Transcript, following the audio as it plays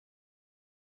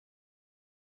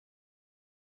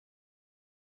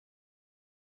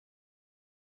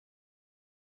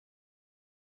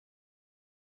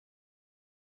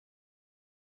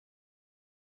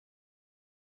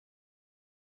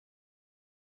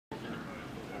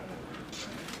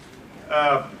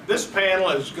This panel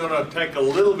is going to take a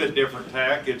little bit different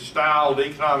tack. It's styled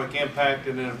Economic Impact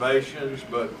and Innovations,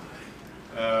 but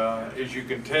as you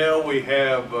can tell, we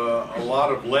have a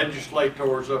lot of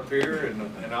legislators up here,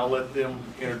 and I'll let them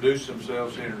introduce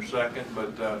themselves here in a second.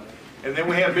 But and then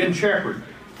we have Ben Shepherd.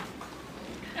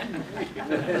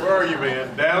 Where are you,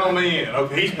 Ben? Down on the end.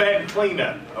 Okay, he's batting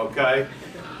cleanup. Okay,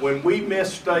 when we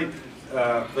misstate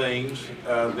things,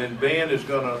 then Ben is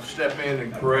going to step in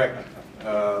and correct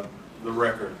the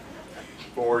record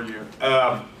for you.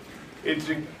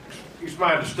 It's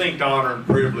my distinct honor and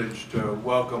privilege to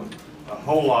welcome a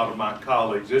whole lot of my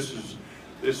colleagues. This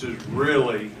is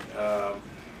really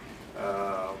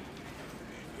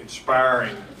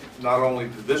inspiring, not only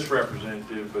to this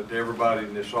representative, but to everybody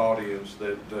in this audience,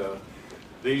 that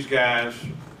these guys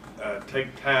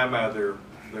take time out of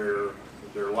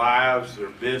their lives, their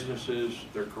businesses,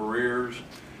 their careers,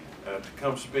 to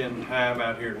come spend time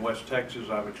out here in West Texas.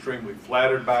 I'm extremely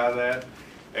flattered by that,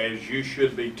 as you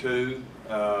should be too.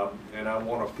 And I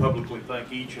want to publicly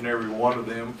thank each and every one of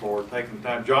them for taking the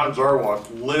time. John Zerwas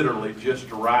literally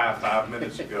just arrived 5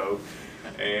 minutes ago,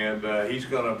 and he's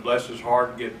going to, bless his heart,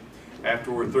 and get,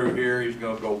 after we're through here, he's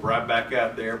going to go right back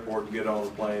out the airport and get on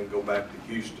the plane and go back to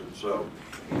Houston. So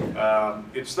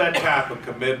it's that type of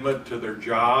commitment to their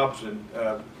jobs, and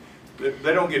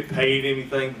they don't get paid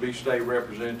anything to be state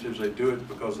representatives. They do it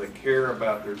because they care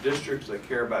about their districts, they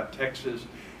care about Texas,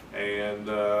 and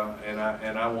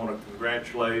I want to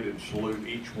congratulate and salute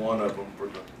each one of them for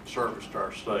the service to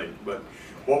our state. But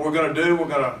what we're going to do, we're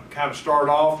going to kind of start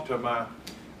off to my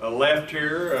left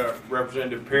here.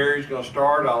 Representative Perry's going to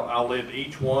start. I'll let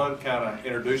each one kind of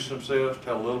introduce themselves,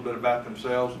 tell a little bit about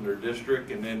themselves and their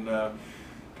district, and then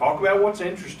talk about what's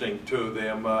interesting to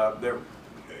them.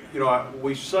 You know,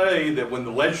 we say that when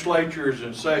the legislature is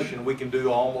in session, we can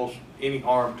do almost any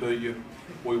harm to you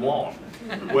we want.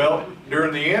 Well,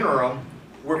 during the interim,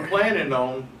 we're planning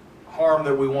on harm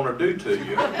that we want to do to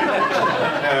you.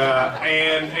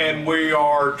 And we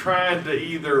are trying to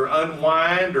either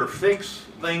unwind or fix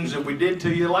things that we did to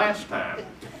you last time.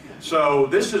 So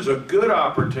this is a good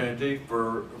opportunity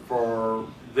for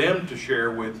them to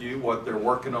share with you what they're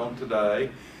working on today,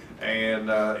 and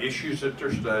issues that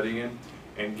they're studying,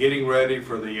 and getting ready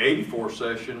for the 84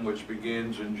 session, which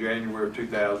begins in January of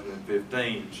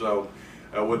 2015. So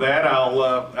with that,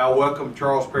 I'll welcome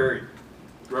Charles Perry,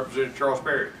 Representative Charles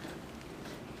Perry.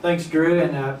 Thanks, Drew,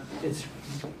 and I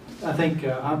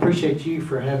appreciate you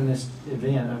for having this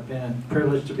event. I've been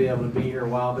privileged to be able to be here a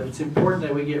while, but it's important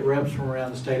that we get reps from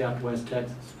around the state out to West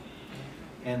Texas,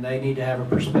 and they need to have a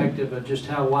perspective of just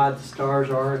how wide the stars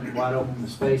are and wide open the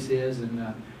space is,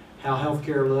 and how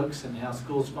healthcare looks and how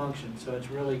schools function. So it's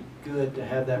really good to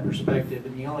have that perspective,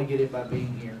 and you only get it by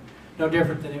being here. No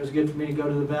different than it was good for me to go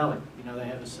to the Valley. You know, they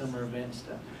have a summer event and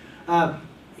stuff.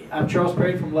 I'm Charles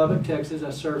Perry from Lubbock, Texas. I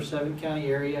serve 7 county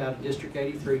area out of District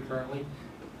 83 currently.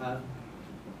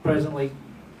 Presently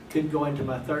could go into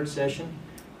my 3rd session.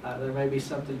 There may be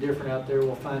something different out there.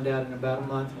 We'll find out in about a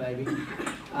month maybe.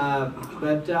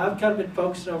 But I've kind of been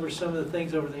focusing over some of the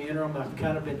things over the interim. I've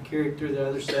kind of been carried through the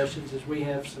other sessions as we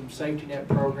have some safety net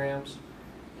programs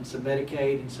and some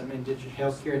Medicaid and some indigent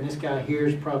health care. And this guy here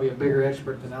is probably a bigger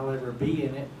expert than I'll ever be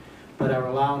in it, but I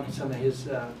rely on some of his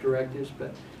directives.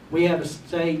 But we have a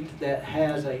state that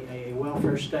has a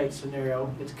welfare state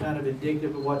scenario. It's kind of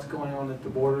indicative of what's going on at the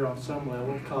border on some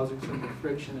level, causing some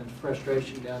friction and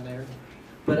frustration down there.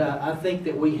 But I think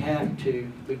that we have to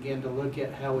begin to look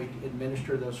at how we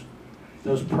administer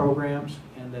those programs,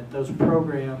 and that those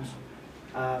programs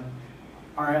are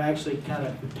actually kind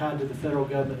of tied to the federal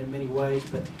government in many ways.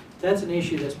 But that's an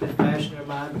issue that's been passionate of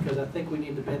mine, because I think we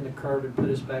need to bend the curve and put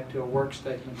us back to a work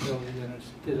state mentality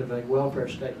instead of a welfare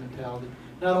state mentality,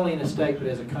 not only in a state but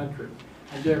as a country,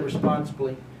 and do it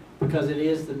responsibly, because it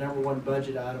is the #1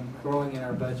 budget item growing in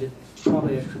our budget,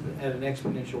 probably at an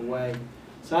exponential way.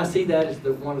 So I see that as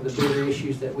one of the bigger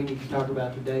issues that we need to talk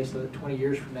about today, so that 20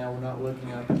 years from now we're not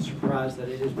looking up and surprised that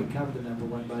it has become the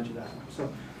 #1 budget item. So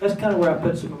that's kind of where I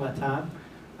put some of my time.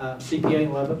 CPA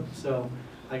in Lubbock, so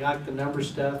I like the number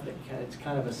stuff. It's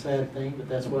kind of a sad thing, but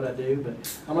that's what I do. But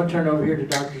I'm going to turn it over here to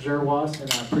Dr. Zerwas,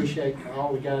 and I appreciate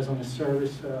all the guys on this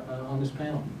service on this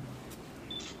panel.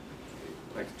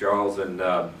 Thanks, Charles, and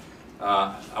I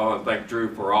want to thank Drew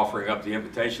for offering up the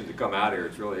invitation to come out here.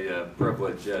 It's really a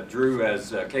privilege. Drew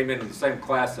came into the same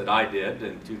class that I did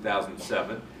in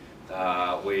 2007.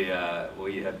 We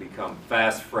have become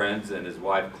fast friends, and his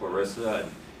wife Clarissa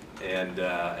and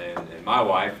my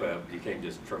wife became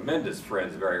just tremendous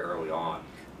friends very early on.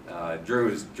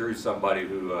 Drew's somebody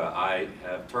who I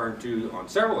have turned to on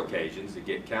several occasions to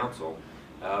get counsel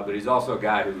but he's also a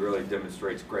guy who really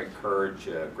demonstrates great courage,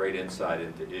 great insight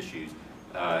into issues.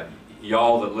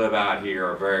 Y'all that live out here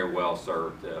are very well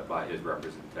served by his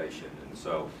representation, and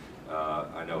so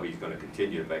I know he's going to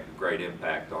continue to make a great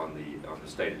impact on the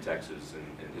state of Texas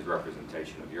and his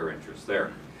representation of your interests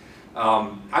there.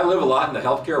 I live a lot in the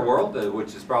healthcare world,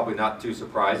 which is probably not too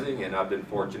surprising, and I've been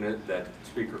fortunate that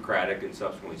Speaker Craddock and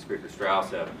subsequently Speaker Strauss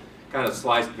have kind of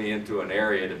sliced me into an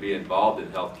area to be involved in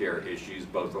healthcare issues,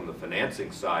 both on the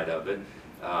financing side of it,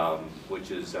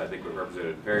 which is, I think, what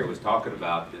Representative Perry was talking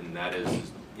about, and that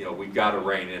is, you know, we've got to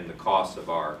rein in the costs of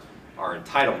our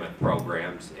entitlement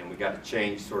programs, and we've got to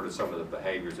change sort of some of the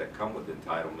behaviors that come with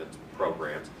entitlement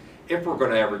programs if we're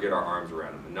going to ever get our arms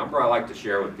around them. A number I like to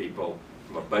share with people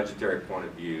from a budgetary point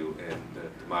of view, and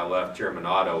to my left, Chairman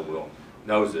Otto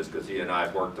knows this because he and I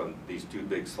have worked on these two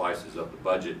big slices of the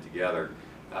budget together.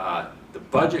 The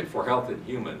budget for Health and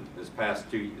Human this past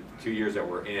two years that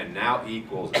we're in now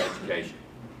equals education.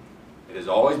 It has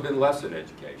always been less than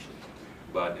education,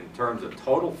 but in terms of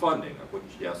total funding, of which,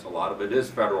 yes, a lot of it is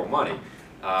federal money,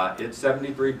 it's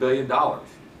 $73 billion.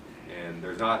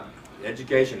 And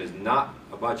education is not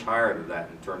much higher than that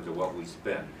in terms of what we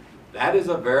spend. That is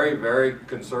a very, very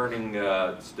concerning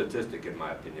statistic, in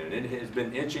my opinion. And it has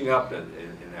been inching up in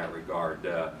that regard.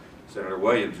 Senator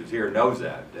Williams, who's here, knows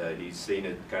that. He's seen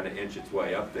it kind of inch its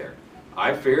way up there.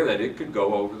 I fear that it could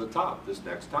go over the top this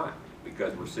next time,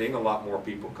 because we're seeing a lot more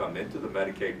people come into the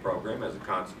Medicaid program as a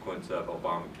consequence of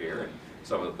Obamacare and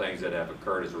some of the things that have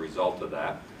occurred as a result of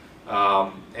that.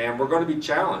 And we're going to be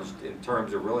challenged in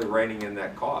terms of really reining in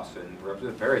that cost. And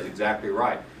Representative Perry is exactly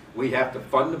right. We have to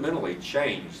fundamentally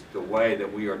change the way that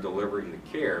we are delivering the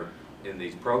care in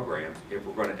these programs if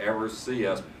we're going to ever see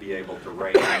us be able to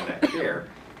rein in that care,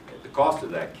 the cost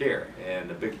of that care. And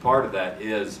a big part of that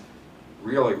is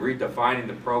really redefining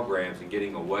the programs and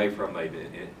getting away from an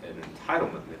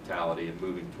entitlement mentality and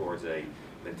moving towards a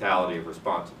mentality of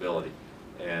responsibility.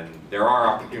 And there are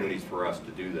opportunities for us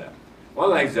to do that.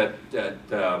 One of the things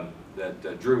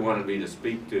that Drew wanted me to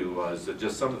speak to was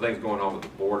just some of the things going on with the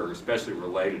border, especially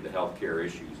related to healthcare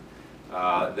issues.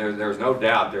 There's no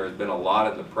doubt there has been a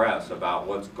lot in the press about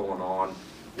what's going on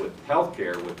with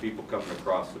healthcare, with people coming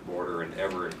across the border in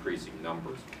ever increasing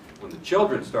numbers. When the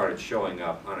children started showing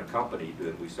up unaccompanied,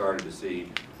 then we started to see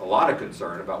a lot of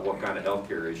concern about what kind of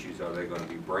healthcare issues are they going to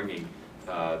be bringing,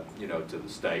 you know, to the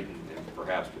state, and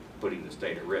perhaps putting the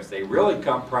state at risk. They really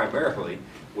come primarily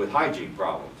with hygiene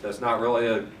problems. That's not really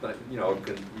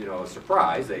a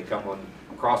surprise. They come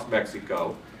across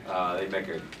Mexico. They make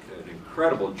an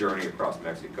incredible journey across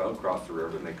Mexico, across the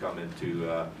river, and they come into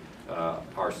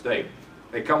our state.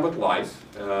 They come with lice.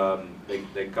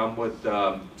 They come with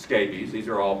scabies. These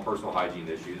are all personal hygiene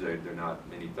issues. They're not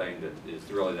anything that is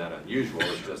really that unusual.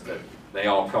 It's just that they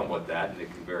all come with that, and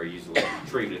it can very easily be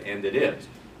treated, and it is.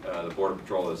 The Border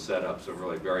Patrol has set up some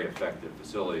really very effective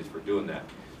facilities for doing that.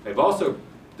 They've also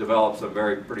developed some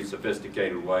pretty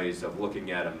sophisticated ways of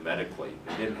looking at them medically.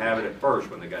 They didn't have it at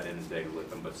first when they got inundated with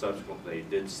them, but subsequently they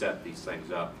did set these things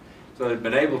up. So they've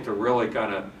been able to really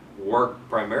kind of work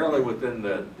primarily within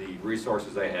the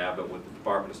resources they have, but with the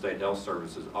Department of State Health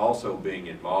Services also being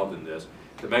involved in this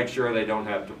to make sure they don't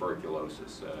have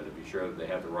tuberculosis, to be sure that they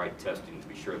have the right testing, to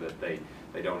be sure that they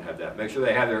don't have that. Make sure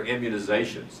they have their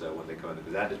immunizations when they come in,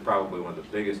 because that is probably one of the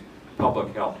biggest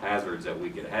public health hazards that we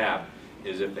could have,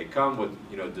 is if they come with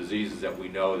diseases that we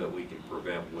know that we can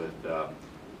prevent with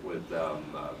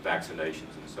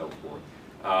vaccinations and so forth.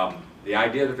 The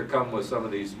idea that they come with some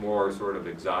of these more sort of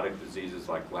exotic diseases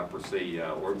like leprosy,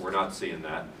 we're not seeing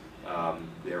that.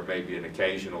 There may be an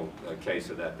occasional case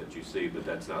of that you see, but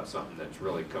that's not something that's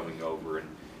really coming over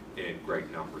in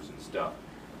great numbers and stuff.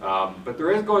 But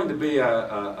there is going to be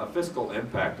a fiscal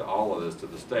impact to all of this to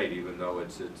the state, even though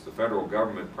it's the federal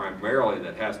government primarily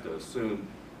that has to assume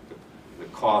the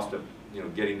cost of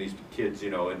getting these kids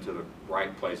into the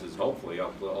right places, hopefully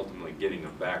ultimately getting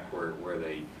them back where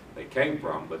they came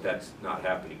from, but that's not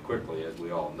happening quickly, as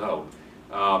we all know.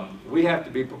 We have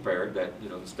to be prepared that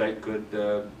the state could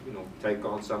take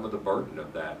on some of the burden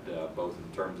of that, both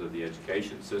in terms of the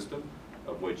education system,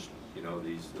 of which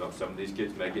some of these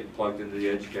kids may get plugged into the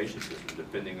education system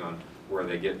depending on where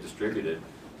they get distributed.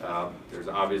 There's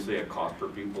obviously a cost per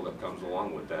pupil that comes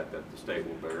along with that the state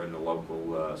will bear and the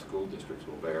local school districts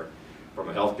will bear. From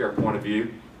a healthcare point of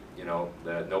view,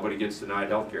 that nobody gets denied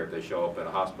healthcare if they show up at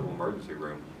a hospital emergency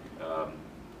room,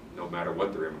 no matter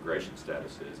what their immigration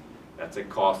status is. That's a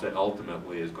cost that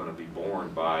ultimately is going to be borne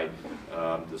by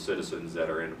the citizens that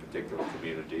are in a particular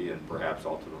community, and perhaps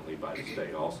ultimately by the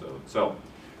state also. So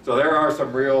there are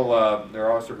some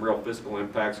real fiscal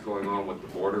impacts going on with the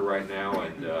border right now,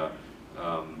 and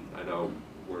I know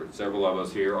several of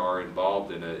us here are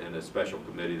involved in a special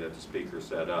committee that the Speaker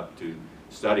set up to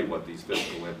study what these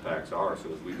fiscal impacts are.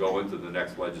 So as we go into the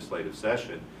next legislative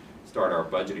session, start our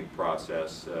budgeting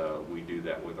process, we do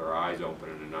that with our eyes open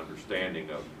and an understanding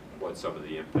of what some of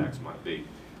the impacts might be.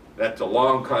 That's a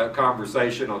long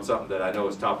conversation on something that I know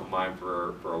is top of mind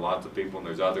for lots of people, and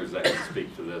there's others that can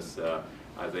speak to this,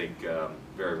 I think,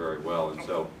 very, very well. And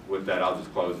so with that, I'll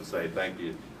just close and say thank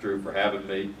you, Drew, for having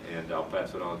me, and I'll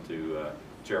pass it on to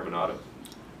Chairman Otto.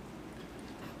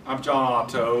 I'm John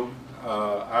Otto.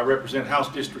 I represent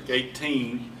House District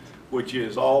 18, which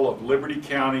is all of Liberty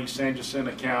County, San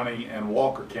Jacinto County, and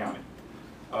Walker County.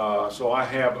 So I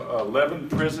have 11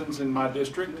 prisons in my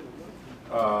district.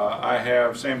 I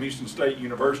have Sam Houston State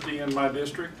University in my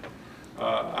district.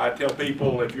 I tell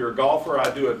people, if you're a golfer, I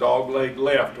do a dog leg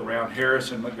left around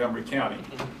Harris and Montgomery County.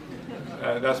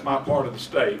 That's my part of the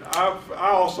state. I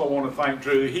also want to thank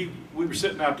Drew. We were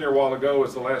sitting out there a while ago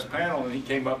as the last panel, and he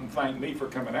came up and thanked me for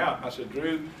coming out. I said,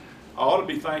 Drew, I ought to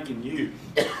be thanking you,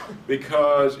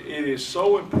 because it is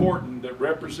so important that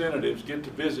representatives get to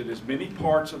visit as many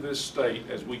parts of this state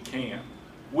as we can.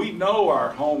 We know our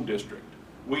home district.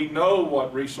 We know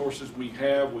what resources we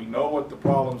have. We know what the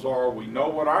problems are. We know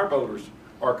what our voters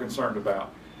are concerned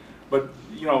about. But,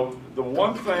 you know, the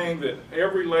one thing that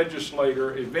every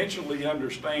legislator eventually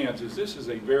understands is this is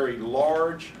a very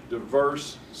large,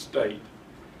 diverse state.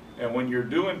 And when you're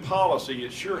doing policy,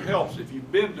 it sure helps if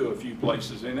you've been to a few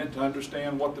places in it to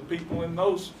understand what the people in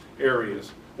those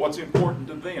areas, what's important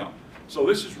to them. So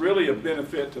this is really a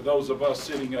benefit to those of us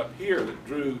sitting up here that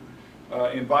Drew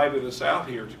invited us out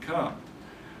here to come.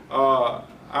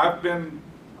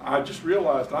 I just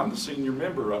realized I'm the senior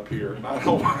member up here, and I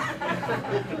don't.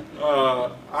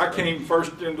 I came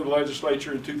first into the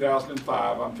legislature in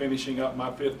 2005. I'm finishing up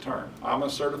my 5th term. I'm a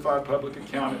certified public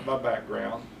accountant by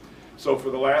background. So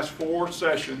for the last 4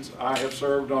 sessions, I have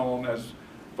served on as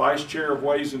Vice Chair of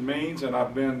Ways and Means, and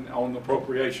I've been on the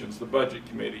Appropriations, the Budget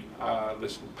Committee.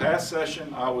 This past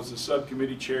session, I was the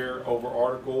subcommittee chair over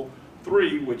Article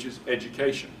 3, which is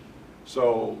education.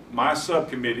 So my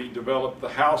subcommittee developed the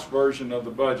House version of the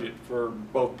budget for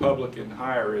both public and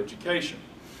higher education.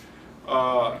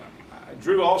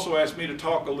 Drew also asked me to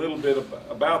talk a little bit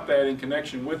about that in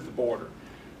connection with the border.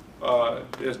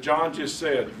 As John just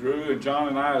said, Drew and John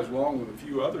and I, as along with a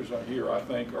few others here, I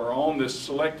think, are on this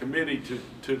select committee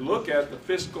to look at the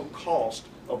fiscal cost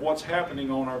of what's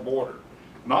happening on our border.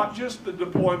 Not just the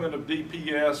deployment of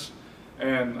DPS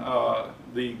and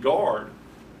the Guard,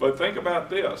 but think about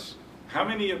this. How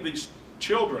many of these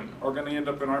children are going to end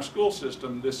up in our school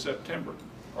system this September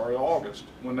or August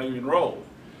when they enroll?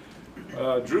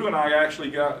 Drew and I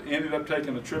actually ended up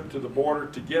taking a trip to the border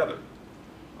together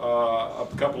a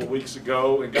couple of weeks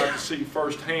ago and got to see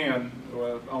firsthand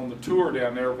on the tour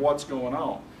down there what's going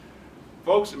on.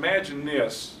 Folks, imagine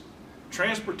this.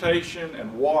 Transportation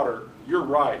and water, you're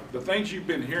right. The things you've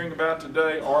been hearing about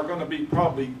today are going to be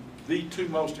probably the 2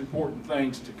 most important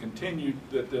things to continue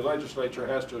that the legislature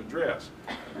has to address.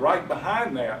 Right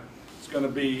behind that is going to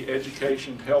be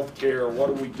education, health care, what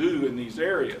do we do in these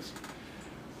areas?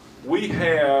 We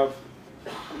have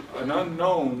an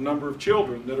unknown number of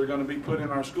children that are going to be put in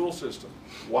our school system.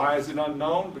 Why is it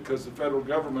unknown? Because the federal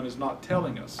government is not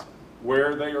telling us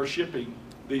where they are shipping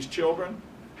these children,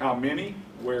 how many,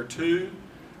 where to.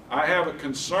 I have a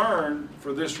concern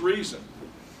for this reason.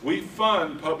 We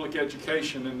fund public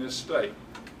education in this state.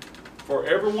 For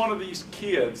every one of these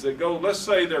kids that go, let's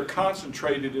say they're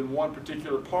concentrated in one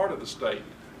particular part of the state,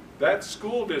 that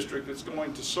school district that's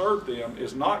going to serve them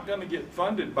is not going to get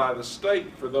funded by the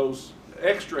state for those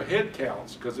extra head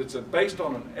counts, because it's based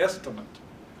on an estimate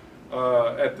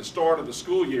at the start of the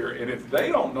school year. And if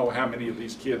they don't know how many of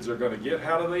these kids they're going to get,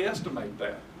 how do they estimate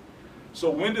that?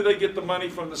 So when do they get the money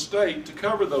from the state to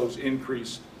cover those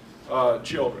increased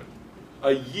children?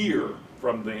 A year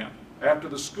from then, after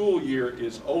the school year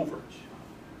is over.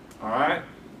 All right?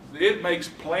 It makes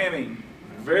planning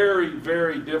very,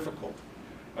 very difficult.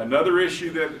 Another issue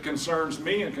that concerns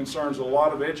me and concerns a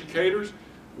lot of educators,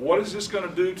 what is this going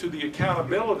to do to the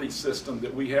accountability system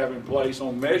that we have in place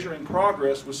on measuring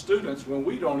progress with students when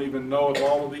we don't even know if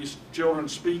all of these children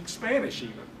speak Spanish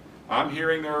even? I'm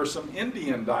hearing there are some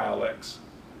Indian dialects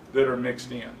that are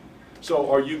mixed in.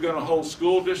 So are you going to hold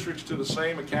school districts to the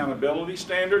same accountability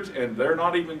standards and they're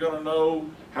not even going to know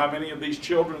how many of these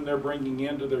children they're bringing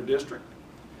into their district?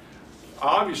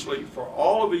 Obviously, for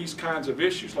all of these kinds of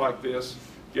issues like this,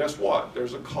 guess what?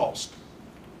 There's a cost.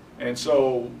 And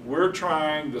so we're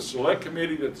trying, the select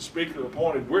committee that the speaker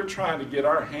appointed, we're trying to get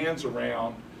our hands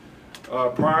around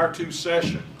prior to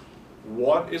session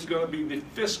what is going to be the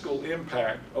fiscal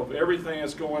impact of everything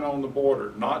that's going on the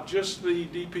border, not just the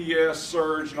DPS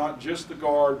surge, not just the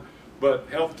Guard, but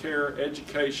healthcare,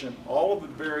 education, all of the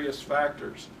various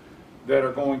factors that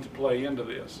are going to play into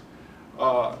this.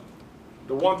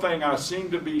 The one thing I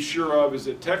seem to be sure of is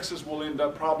that Texas will end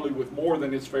up probably with more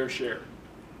than its fair share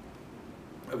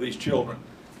of these children.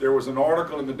 There was an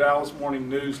article in the Dallas Morning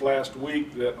News last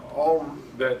week that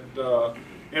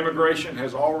immigration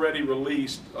has already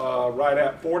released right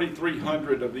at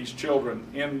 4,300 of these children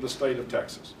in the state of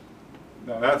Texas.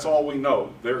 Now that's all we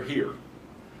know. They're here.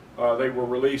 They were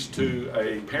released to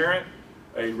a parent,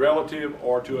 a relative,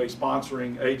 or to a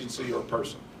sponsoring agency or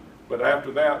person. But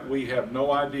after that, we have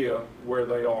no idea where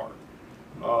they are.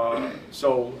 And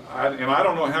I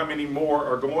don't know how many more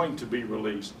are going to be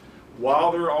released.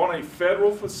 While they're on a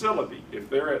federal facility, if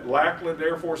they're at Lackland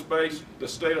Air Force Base, the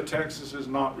state of Texas is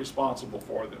not responsible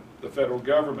for them. The federal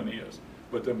government is.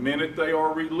 But the minute they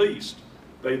are released,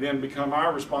 they then become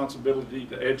our responsibility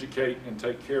to educate and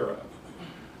take care of.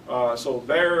 So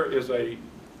there is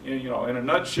in a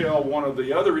nutshell, one of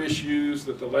the other issues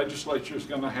that the legislature is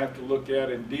going to have to look at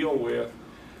and deal with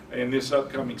in this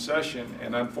upcoming session,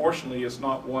 and unfortunately it's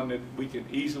not one that we can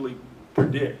easily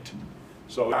predict.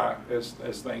 So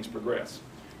as things progress.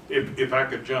 If I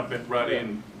could jump in right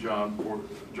in, John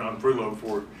Frullo,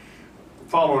 for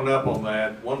following up on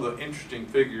that, one of the interesting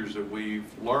figures that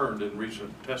we've learned in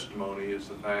recent testimony is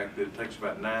the fact that it takes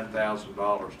about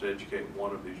 $9,000 to educate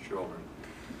one of these children.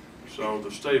 So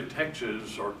the state of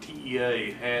Texas, or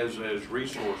TEA, has as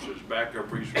resources,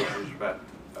 backup resources, about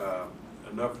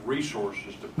enough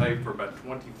resources to pay for about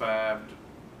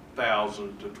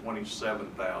 25,000 to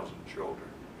 27,000 children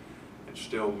and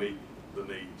still meet the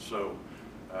needs. So,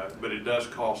 but it does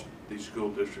cost these school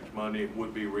districts money. It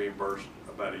would be reimbursed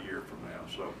about a year from now.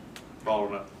 So,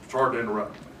 following up, sorry to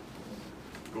interrupt.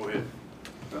 Go ahead.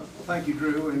 Well, thank you,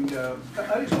 Drew. And I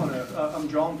just want to, I'm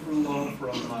John Frullo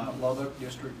from Lubbock,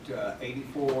 District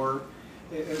 84.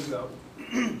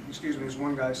 Excuse me, as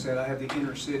one guy said, I have the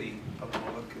inner city of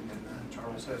Lubbock, and then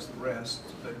Charles has the rest.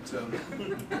 But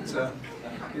it's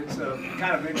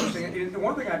kind of interesting. The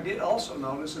one thing I did also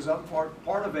notice is I'm part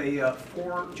of a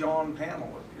 4-John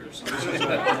panel up here. So this is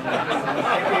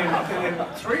and then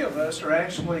 3 of us are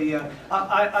actually,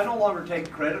 I no longer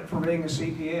take credit for being a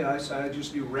CPA. I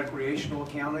just do recreational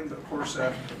accounting. But of course,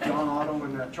 John Otto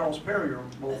and Charles Perry are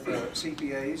both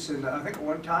CPAs. And I think at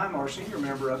one time our senior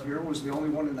member up here was the only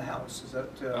one in the house. Is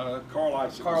that? Carl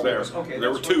Isaac Carl was there. was, okay,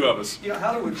 there were 2 of us. You know,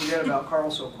 how do we forget about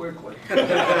Carl so quickly? He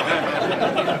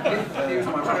was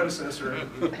my predecessor.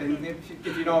 And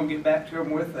if you know him, get back to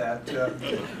him with that.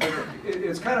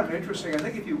 It's kind of interesting. I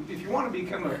think if you want to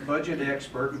become a budget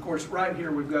expert, of course, right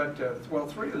here we've got,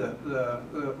 3 of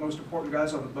the most important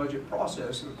guys on the budget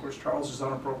process, and of course Charles is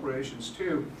on appropriations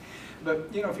too.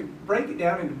 But, you know, if you break it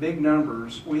down into big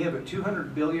numbers, we have a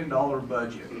 $200 billion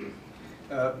budget.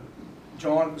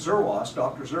 John Zerwas,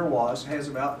 Dr. Zerwas, has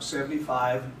about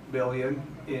 $75 billion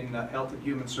in health and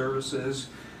human services.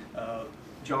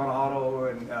 John Otto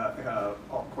and,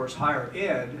 of course, higher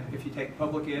ed, if you take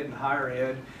public ed and higher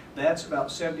ed, that's about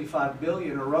 $75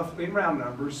 billion, or roughly in round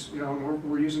numbers. You know,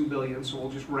 we're using billions, so we'll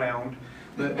just round.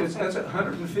 But that's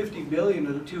 $150 billion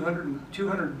of the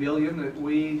 $200 billion that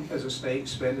we, as a state,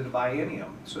 spend in a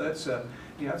biennium. So that's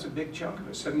that's a big chunk of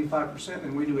it, 75%,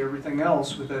 and we do everything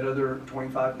else with that other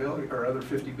 25 billion or other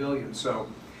 50 billion. So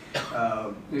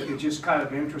it's just kind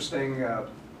of interesting. I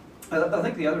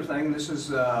think the other thing, this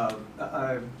is,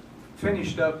 I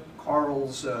finished up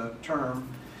Carl's term,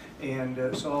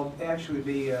 and so I'll actually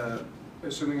be,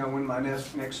 assuming I win my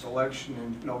next election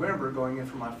in November, going in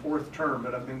for my 4th term,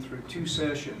 but I've been through 2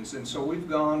 sessions. And so we've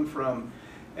gone from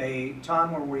a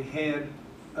time where we had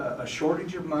a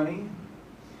shortage of money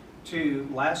to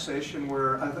last session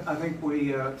where I think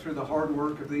we, through the hard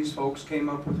work of these folks, came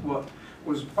up with what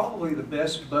was probably the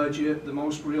best budget, the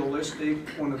most realistic,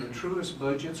 one of the truest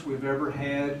budgets we've ever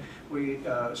had. We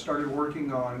started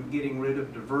working on getting rid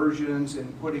of diversions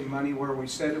and putting money where we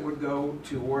said it would go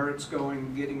to where it's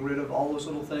going, getting rid of all those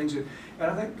little things. And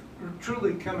I think we're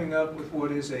truly coming up with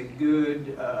what is a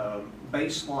good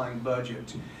baseline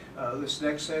budget. This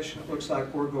next session, it looks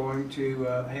like we're going to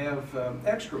have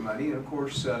extra money. And of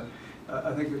course,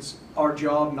 I think it's our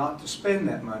job not to spend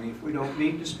that money. If we don't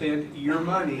need to spend your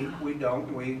money, we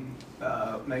don't. We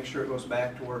make sure it goes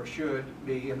back to where it should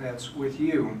be, and that's with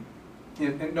you.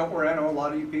 And don't worry, I know a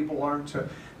lot of you people aren't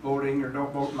voting or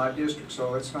don't vote in my district,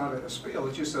 so it's not a spiel.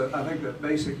 It's just, I think, the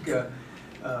basic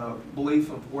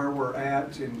belief of where we're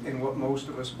at and what most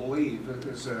of us believe.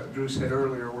 As Drew said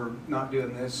earlier, we're not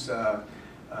doing this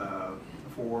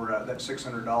for that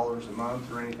 $600 a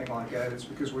month or anything like that. It's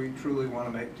because we truly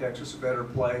want to make Texas a better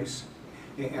place,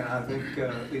 and I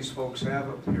think these folks have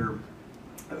up here.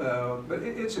 But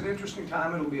it's an interesting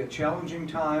time. It'll be a challenging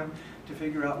time to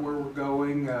figure out where we're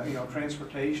going. You know,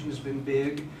 transportation has been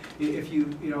big. If you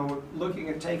know, looking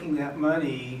at taking that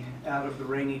money out of the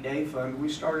rainy day fund, we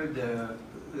started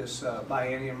this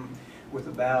biennium with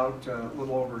about a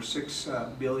little over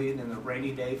 $6 billion in the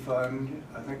rainy day fund.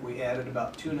 I think we added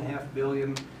about $2.5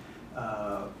 billion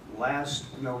last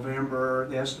November.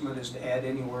 The estimate is to add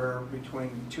anywhere between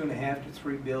 $2.5 to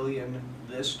 $3 billion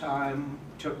this time.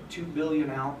 Took $2 billion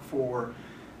out for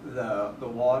the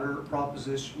water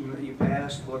proposition that you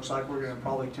passed. Looks like we're going to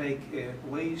probably take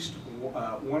at least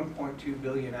 $1.2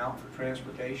 billion out for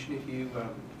transportation if you,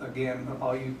 again,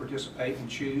 all you participate and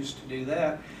choose to do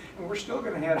that. And we're still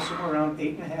going to have somewhere around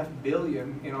 $8.5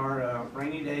 billion in our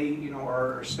rainy day, you know,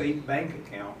 our state bank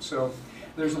account. So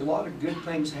there's a lot of good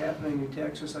things happening in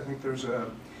Texas. I think there's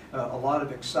a lot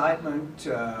of excitement,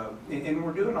 and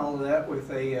we're doing all of that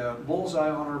with a bullseye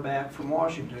on our back from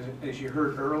Washington, as you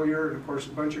heard earlier, and of course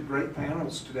a bunch of great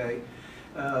panels today.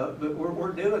 But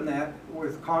we're doing that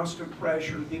with constant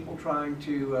pressure and people trying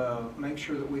to make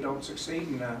sure that we don't succeed,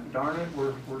 and darn it,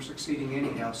 we're succeeding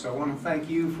anyhow. So I want to thank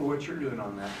you for what you're doing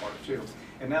on that part too.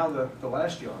 And now the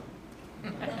last John.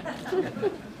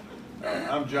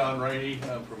 I'm John Rainey.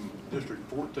 I'm from District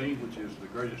 14, which is the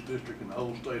greatest district in the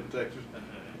whole state of Texas.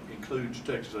 Includes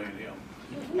Texas A&M.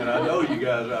 And I know you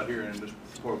guys out here in this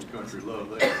part of the country love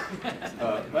that.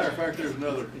 Matter of fact, there's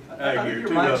another ag here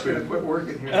too up here. Quit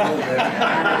working here a little bit.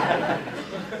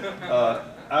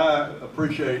 I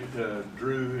appreciate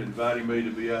Drew inviting me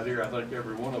to be out here. I think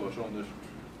every one of us on this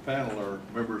panel are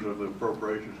members of the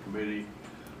Appropriations Committee.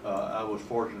 I was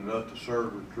fortunate enough to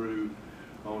serve with Drew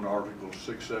on Articles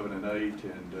 6, 7, and 8,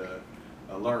 and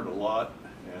I learned a lot,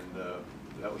 and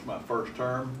that was my first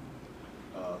term.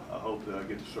 I hope that I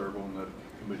get to serve on that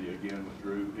committee again with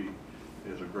Drew. He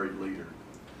is a great leader.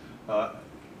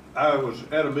 I was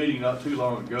at a meeting not too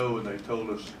long ago, and they told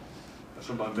us,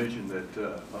 somebody mentioned that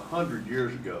 100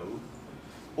 years ago,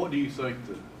 what do you think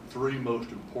the 3 most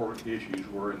important issues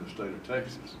were in the state of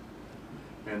Texas?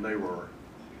 And they were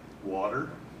water,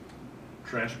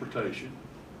 transportation,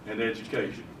 and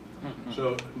education.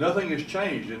 So nothing has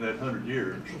changed in that 100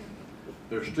 years.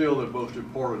 They're still the most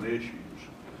important issues.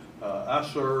 I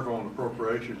serve on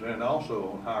appropriations and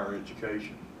also on higher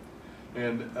education.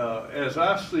 And as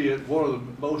I see it, one of the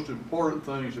most important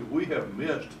things that we have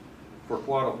missed for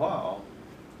quite a while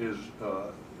is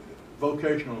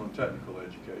vocational and technical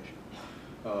education.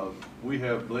 We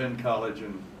have Blinn College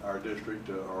in our district,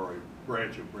 or a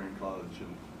branch of Blinn College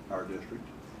in our district.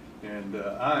 And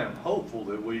I am hopeful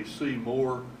that we see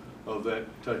more of that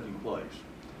taking place.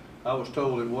 I was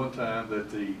told at one time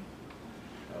that the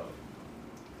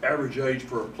average age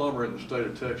for a plumber in the state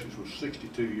of Texas was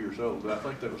 62 years old. I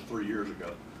think that was 3 years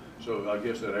ago. So I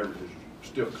guess that average is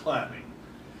still climbing.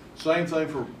 Same thing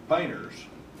for painters,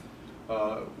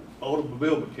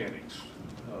 automobile mechanics.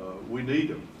 We need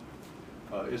them.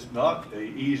 It's not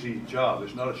an easy job.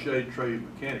 It's not a shade trade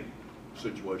mechanic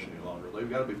situation any longer. They've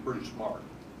got to be pretty smart.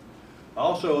 I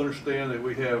also understand that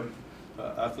we have,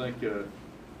 I think,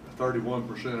 31%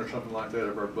 or something like that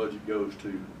of our budget goes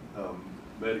to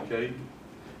Medicaid.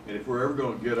 And if we're ever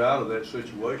going to get out of that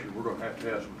situation, we're going to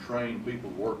have some trained people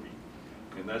working.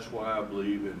 And that's why I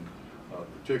believe in,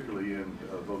 particularly in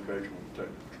vocational and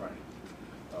technical training.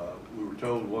 We were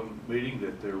told one meeting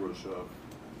that there was,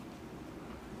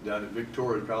 down at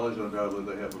Victoria College, undoubtedly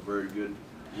they have a very good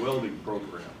welding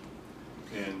program.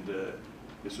 And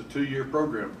it's a 2-year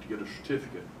program to get a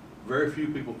certificate. Very few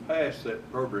people pass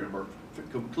that program or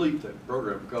complete that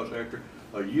program because after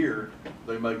a year,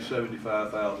 they make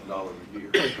 $75,000 a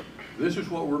year. This is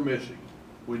what we're missing.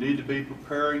 We need to be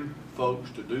preparing folks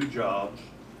to do jobs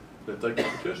that they can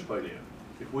participate in.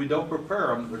 If we don't prepare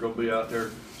them, they're going to be out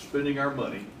there spending our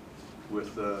money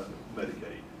with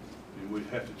Medicaid. And we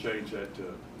have to change that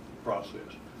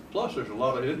process. Plus, there's a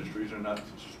lot of industries, and I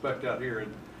suspect out here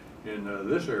in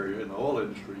this area, in the oil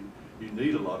industry, you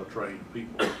need a lot of trained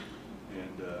people.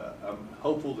 And I'm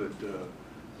hopeful that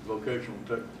vocational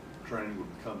training will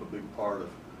become a big part of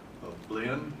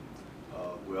Blinn.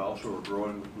 We also are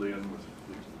growing with Blinn with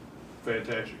the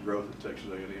fantastic growth at Texas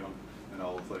A&M and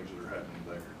all the things that are happening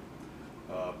there.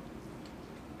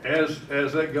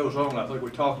 As that goes on, I think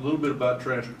we talked a little bit about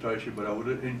transportation, but I would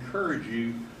encourage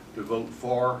you to vote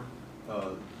for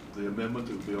the amendment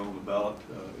that will be on the ballot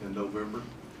in November.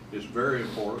 It's very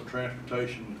important.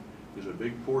 Transportation is a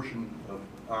big portion of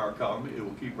our economy. It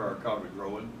will keep our economy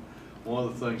growing. One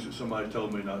of the things that somebody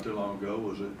told me not too long ago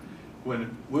was that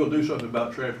when we'll do something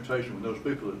about transportation, when those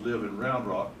people that live in Round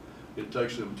Rock, it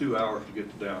takes them 2 hours to get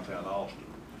to downtown Austin.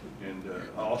 And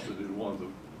Austin is one of the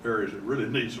areas that really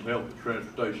needs some help with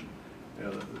transportation.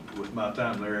 With my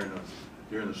time there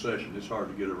during the session, it's hard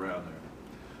to get around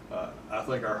there. I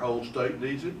think our whole state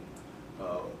needs it.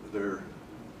 Their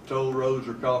toll roads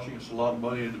are costing us a lot of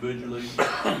money individually,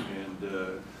 and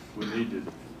we need to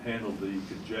handle the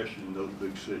congestion in those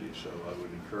big cities. So I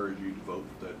would encourage you to vote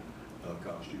for that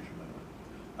Constitution amendment.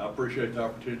 I appreciate the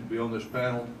opportunity to be on this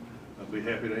panel. I'd be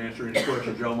happy to answer any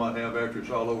questions y'all might have after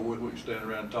it's all over with. We can stand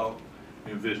around and talk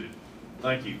and visit.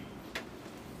 Thank you.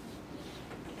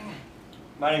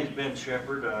 My name is Ben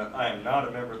Shepherd. I am not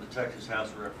a member of the Texas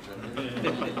House of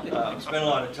Representatives. Spent a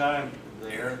lot of time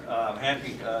there. I'm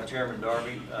happy, Chairman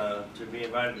Darby, to be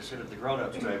invited to sit at the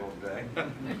grown-ups table today.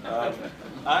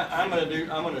 I'm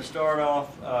going to start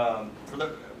off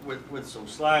with some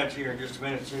slides here in just a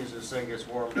minute as soon as this thing gets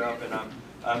warmed up, and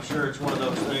I'm sure it's one of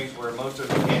those things where most of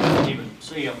you can't even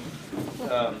see them.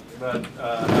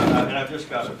 And I've just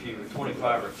got a few,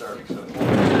 25 or 30, so it won't be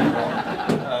too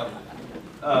long.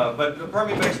 But the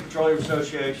Permian Basin Petroleum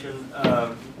Association,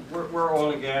 we're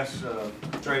oil and gas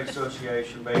trade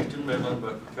association based in Midland,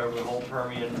 but we cover the whole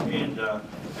Permian. And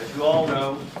as you all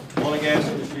know, the oil and gas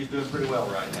industry is doing pretty well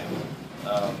right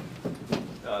now.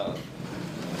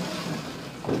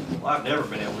 Well, I've never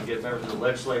been able to get members of the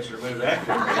legislature to move that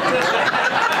quickly.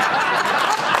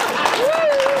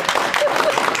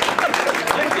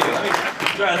 Thank you. Let me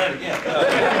try that again.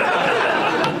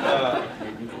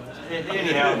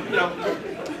 Anyhow, you know,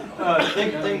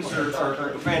 things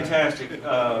are fantastic in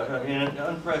an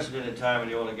unprecedented time in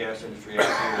the oil and gas industry out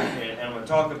here. And I'm going to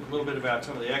talk a little bit about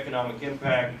some of the economic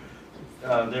impact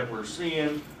that we're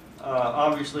seeing.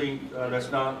 Obviously, that's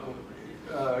not,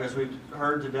 as we've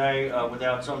heard today,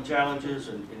 without some challenges,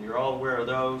 and you're all aware of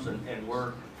those. And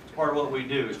part of what we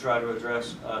do is try to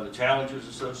address the challenges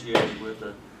associated with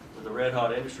a red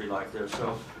hot industry like this.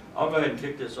 So I'll go ahead and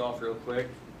kick this off real quick,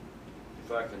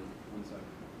 if I can.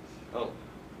 Oh,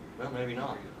 well, maybe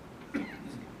not. We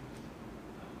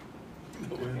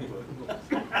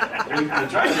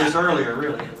tried this earlier,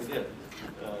 really. We did.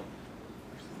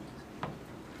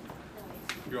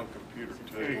 You're on computer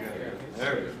too.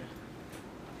 There we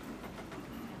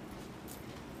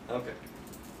go. Okay.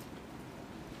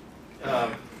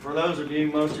 For those of you,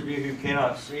 most of you who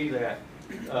cannot see that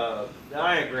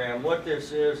diagram, what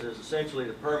this is essentially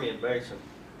the Permian Basin.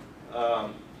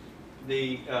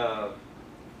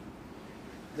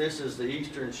 This is the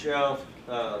Eastern Shelf,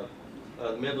 the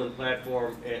Midland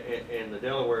Platform, and the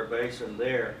Delaware Basin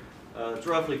there. It's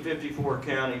roughly 54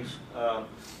 counties.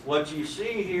 What you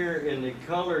see here in the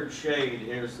colored shade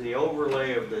is the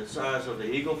overlay of the size of the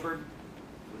Eagle Ford,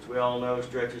 which we all know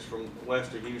stretches from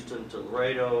west of Houston to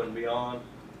Laredo and beyond.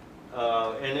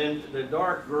 And then the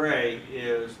dark gray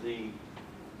is the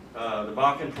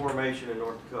Bakken Formation in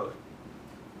North Dakota.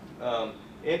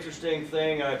 Interesting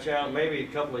thing, I challenge maybe a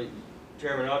couple of,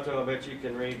 Chairman Otto, I bet you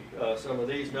can read some of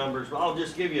these numbers, but I'll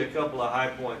just give you a couple of high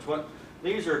points.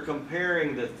 These are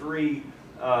comparing the three,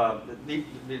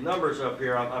 the numbers up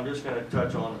here. I'm just going to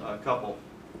touch on a couple.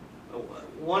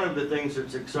 One of the things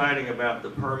that's exciting about the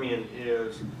Permian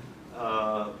is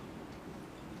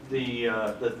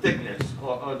the thickness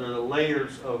or the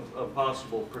layers of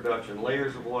possible production,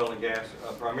 layers of oil and gas,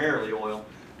 primarily oil,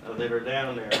 that are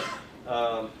down there.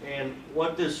 And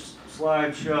what this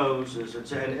slide shows is,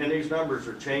 and these numbers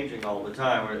are changing all the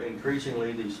time.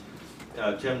 Increasingly, these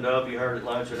Tim Dove, you heard at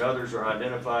lunch, and others are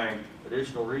identifying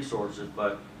additional resources.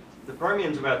 But the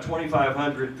Permian's about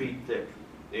 2,500 feet thick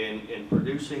in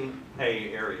producing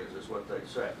hay areas, is what they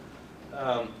say.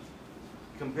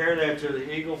 Compare that to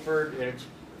the Eagle Ford, and it's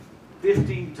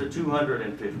 50 to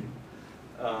 250.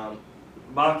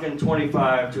 Bakken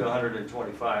 25 to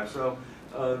 125. So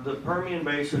the Permian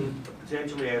Basin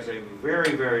potentially has a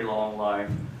very, very long life,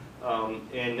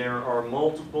 and there are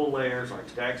multiple layers like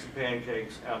stacks of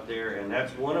pancakes out there, and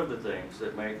that's one of the things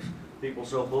that makes people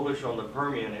so bullish on the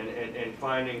Permian and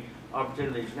finding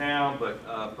opportunities now, but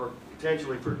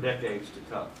potentially for decades to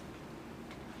come.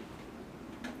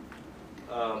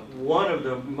 One of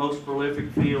the most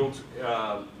prolific fields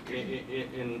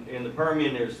in the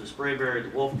Permian is the Sprayberry,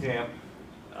 the Wolfcamp.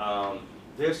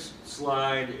 This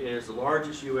slide is the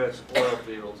largest U.S. oil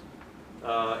field,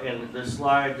 and this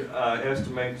slide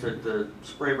estimates that the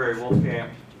Sprayberry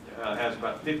Wolfcamp has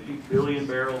about 50 billion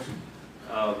barrels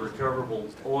of recoverable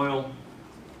oil.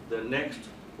 The next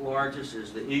largest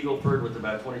is the Eagle Ford with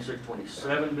about 26,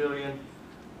 27 billion,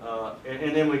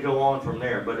 and then we go on from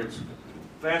there. But it's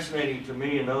fascinating to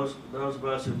me and those of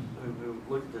us who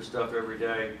look at this stuff every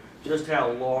day, just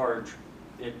how large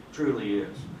It truly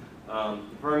is. The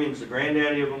Permian's the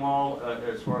granddaddy of them all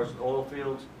as far as oil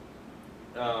fields.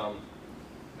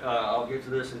 I'll get to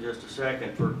this in just a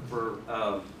second.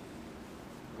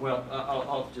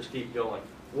 I'll just keep going.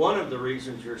 One of the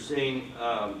reasons you're seeing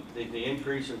the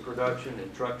increase in production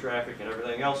and truck traffic and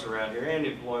everything else around here, and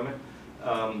employment,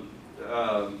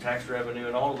 tax revenue,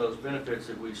 and all of those benefits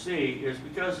that we see is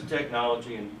because of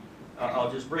technology. And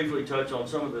I'll just briefly touch on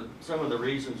some of the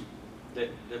reasons that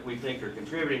we think are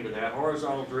contributing to that.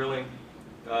 Horizontal drilling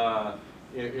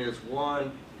is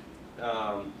one.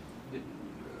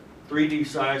 3D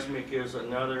seismic is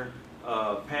another.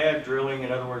 Pad drilling,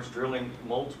 in other words, drilling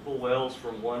multiple wells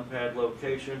from one pad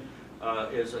location,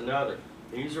 is another.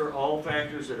 These are all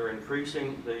factors that are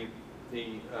increasing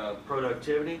the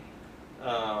productivity,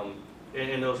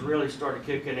 and those really started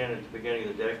kicking in at the beginning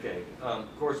of the decade. Of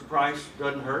course, price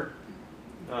doesn't hurt.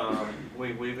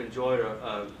 We've enjoyed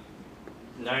a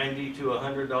 $90 to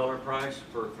 $100 price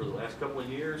for the last couple of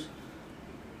years.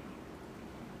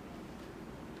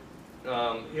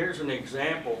 Here's an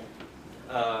example.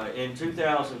 In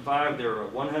 2005, there were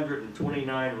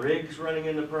 129 rigs running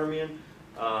in the Permian.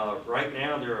 Right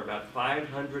now, there are about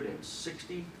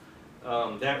 560.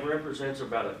 That represents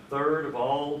about a third of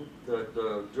all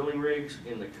the drilling rigs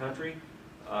in the country.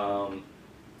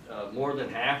 More than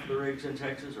half the rigs in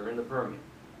Texas are in the Permian.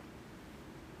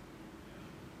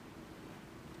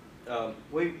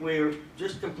 We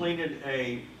just completed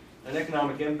an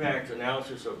economic impact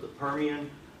analysis of the Permian,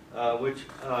 which,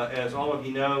 as all of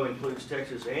you know, includes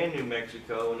Texas and New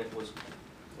Mexico, and it was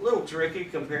a little tricky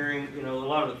comparing, a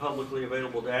lot of the publicly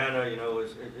available data,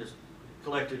 is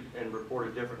collected and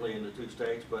reported differently in the two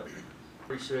states, but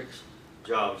 36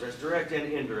 jobs. That's direct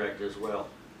and indirect as well.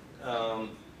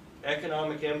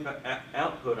 Economic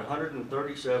output,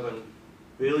 $137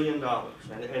 billion,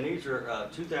 and these are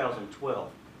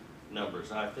 2012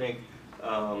 numbers. I think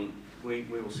we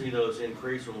will see those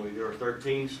increase when we do our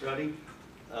 13 study.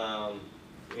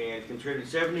 And contributed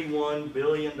 $71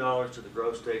 billion to the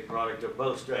gross state product of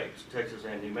both states, Texas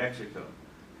and New Mexico.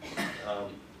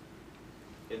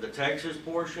 In the Texas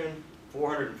portion,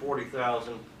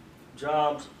 440,000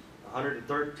 jobs,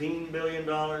 $113 billion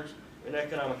in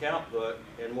economic output,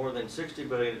 and more than $60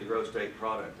 billion to the gross state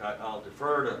product. I'll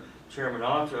defer to Chairman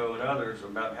Otto and others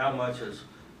about how much has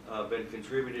been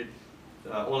contributed,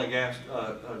 oil and gas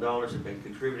dollars have been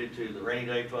contributed to the rainy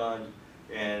day fund,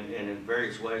 and in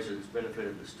various ways it's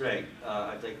benefited the state.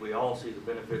 I think we all see the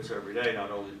benefits every day, not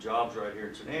only jobs right here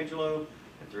in San Angelo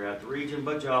and throughout the region,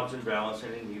 but jobs in Dallas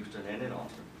and in Houston and in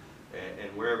Austin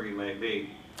and wherever you may be.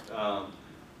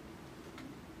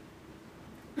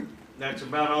 That's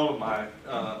about all of my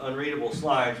unreadable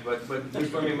slides, but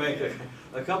just let me make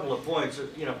a couple of points.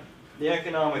 The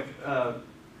economic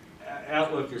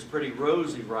outlook is pretty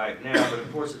rosy right now, but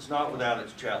of course it's not without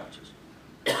its challenges.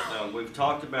 We've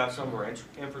talked about some of our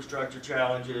infrastructure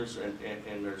challenges,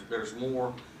 and there's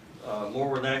more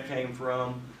where that came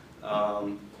from.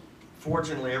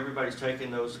 Fortunately, everybody's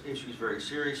taking those issues very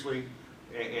seriously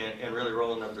and really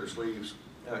rolling up their sleeves,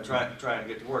 trying to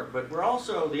get to work. But we're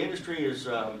also, the industry is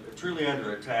truly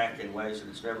under attack in ways that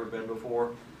it's never been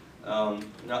before.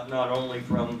 Not only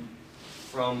from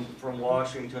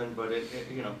Washington, but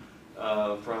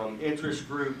from interest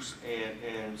groups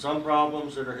and some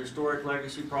problems that are historic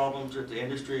legacy problems that the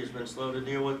industry has been slow to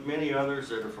deal with, many others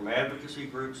that are from advocacy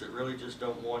groups that really just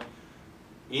don't want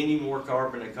any more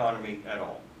carbon economy at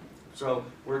all. So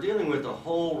we're dealing with a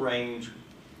whole range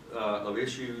of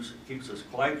issues. It keeps us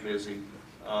quite busy.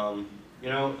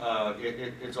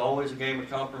 It's always a game of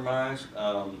compromise.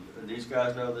 These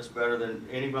guys know this better than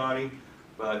anybody.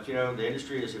 But, the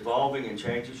industry is evolving and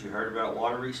changes. You heard about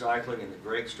water recycling and the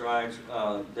great strides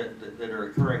that are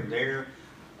occurring there.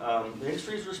 The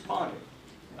industry is responding.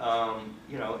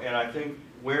 And I think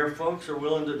where folks are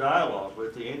willing to dialogue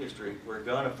with the industry, we're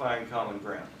going to find common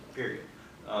ground, period.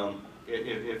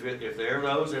 If there are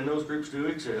those, and those groups do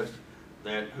exist,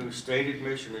 whose stated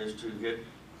mission is to get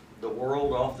the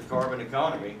world off the carbon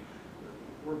economy,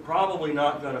 we're probably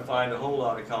not going to find a whole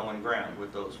lot of common ground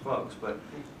with those folks. But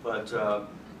it's a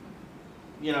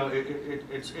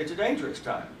dangerous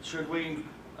time. Should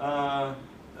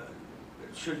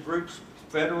groups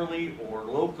federally or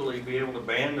locally be able to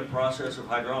ban the process of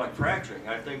hydraulic fracturing?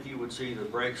 I think you would see the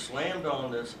brakes slammed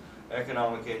on this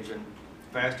economic engine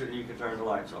faster than you can turn the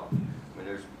lights off. I mean,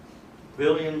 there's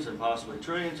billions and possibly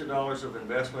trillions of dollars of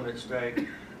investment at stake.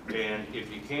 And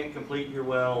if you can't complete your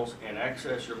wells and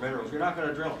access your minerals, you're not going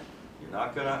to drill them.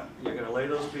 You're going to lay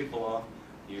those people off.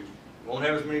 You won't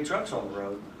have as many trucks on the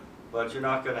road, but you're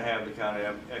not going to have the kind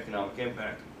of economic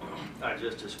impact I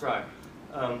just described.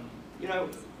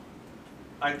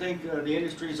 I think the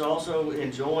industry is also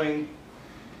enjoying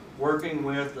working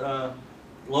with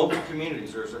local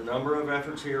communities. There's a number of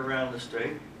efforts here around the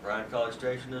state. Bryan College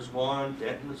Station is one,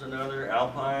 Denton is another,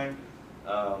 Alpine,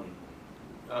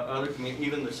 other communities,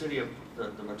 even the city of,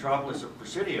 the metropolis of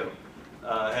Presidio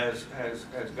has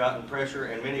gotten pressure,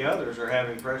 and many others are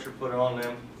having pressure put upon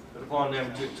them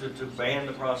to ban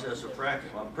the process of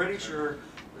fracking. I'm pretty sure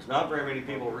there's not very many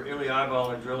people really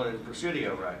eyeballing drilling in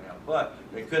Presidio right now, but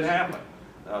it could happen.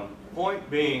 Point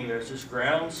being, there's this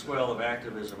groundswell of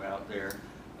activism out there,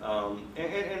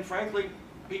 and frankly,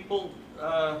 people,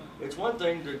 it's one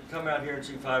thing to come out here and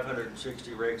see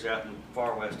 560 rigs out in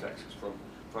far west Texas,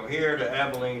 from here to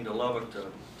Abilene to Lubbock to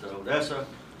Odessa,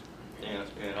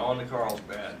 and on to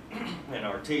Carlsbad and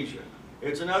Artesia.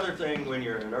 It's another thing when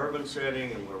you're in an urban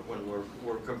setting and when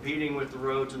we're competing with the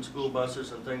roads and school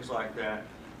buses and things like that.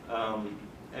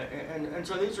 And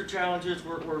so these are challenges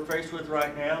we're faced with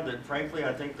right now that frankly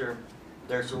I think there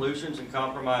are solutions and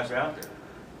compromise out there.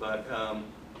 But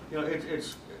you know,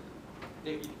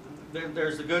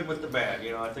 there's the good with the bad.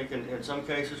 You know, I think in some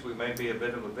cases we may be a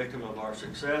bit of a victim of our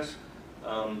success,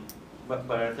 but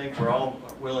I think we're all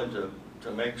willing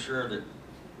to make sure that,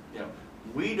 you know,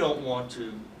 we don't want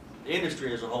to, the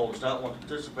industry as a whole does not want to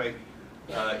participate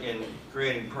in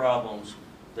creating problems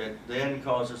that then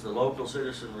causes the local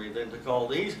citizenry then to call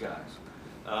these guys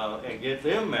and get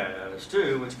them mad at us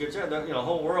too, which gets, you know, the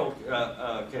whole world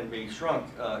can be shrunk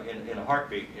in a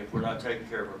heartbeat if we're not taking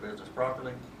care of our business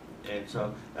properly. And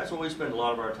so that's what we spend a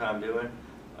lot of our time doing.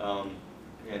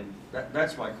 And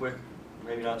that's my quick,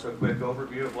 maybe not so quick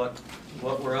overview of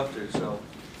what we're up to. So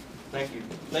thank you.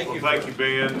 Well, thank you,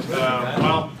 Ben.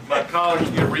 While my colleagues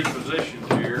get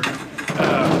repositioned here,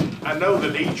 I know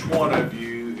that each one of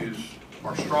you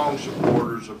are strong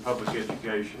supporters of public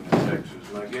education in Texas.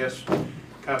 And I guess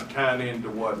kind of tying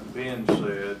into what Ben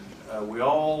said, we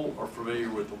all are familiar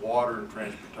with the water and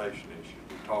transportation issue.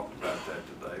 We talked about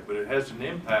that today, but it has an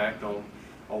impact on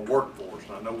workforce.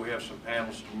 And I know we have some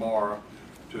panels tomorrow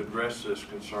to address this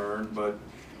concern, but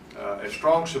as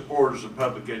strong supporters of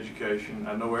public education,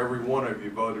 I know every one of you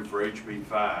voted for HB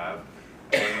 5,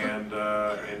 and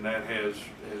that has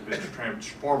been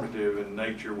transformative in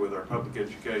nature with our public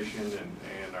education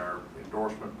and our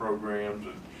endorsement programs,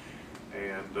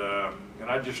 and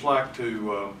I'd just like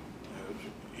to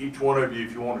each one of you,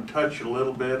 if you want to touch a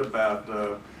little bit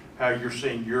about how you're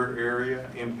seeing your area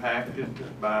impacted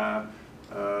by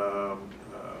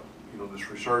you know, this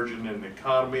resurgence in the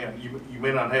economy. You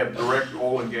may not have direct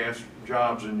oil and gas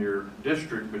jobs in your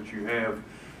district, but you have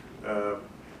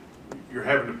you're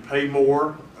having to pay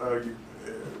more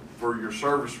for your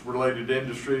service-related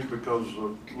industries because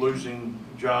of losing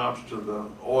jobs to the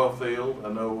oil field. I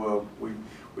know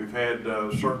we've had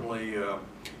certainly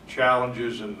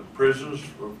challenges in the prisons.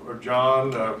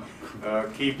 John,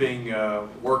 keeping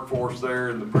workforce there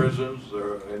in the prisons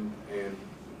and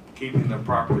keeping them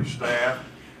properly staffed.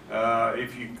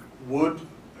 If you would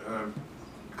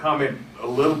comment a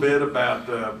little bit about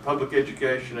public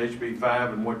education, HB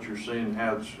 5, and what you're seeing,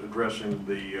 how it's addressing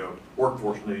the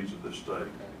workforce needs of this state.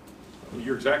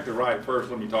 You're exactly right. First,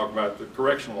 let me talk about the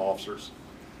correctional officers.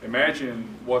 Imagine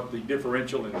what the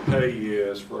differential in pay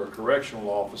is for a correctional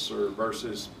officer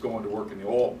versus going to work in the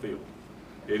oil field.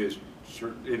 It is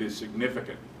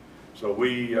significant. So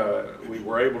we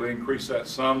were able to increase that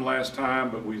some last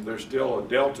time, but there's still a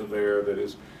delta there that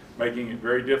is making it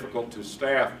very difficult to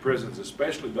staff prisons,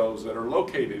 especially those that are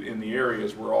located in the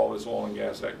areas where all this oil and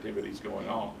gas activity is going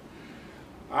on.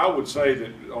 I would say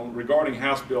that regarding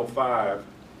House Bill 5,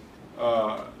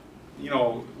 you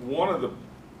know,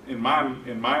 in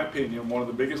my opinion, one of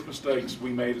the biggest mistakes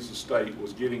we made as a state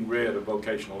was getting rid of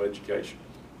vocational education.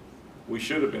 We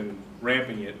should have been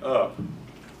ramping it up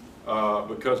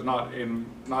because not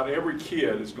every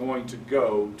kid is going to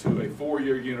go to a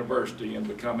 4-year university and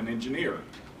become an engineer.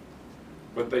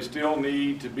 But they still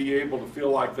need to be able to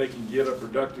feel like they can get a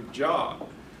productive job.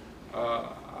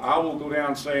 I will go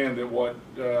down saying that what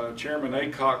Chairman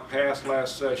Aycock passed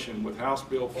last session with House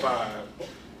Bill 5,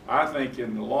 I think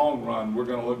in the long run we're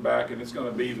going to look back and it's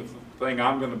going to be the thing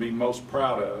I'm going to be most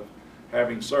proud of,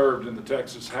 having served in the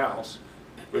Texas House,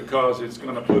 because it's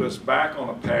going to put us back on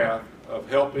a path of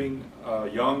helping a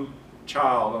young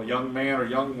child, a young man or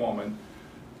young woman,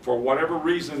 for whatever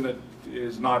reason that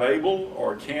is not able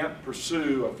or can't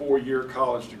pursue a 4-year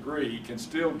college degree, can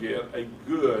still get a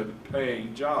good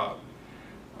paying job.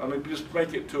 Let me just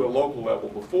make it to a local level.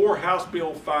 Before House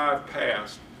Bill 5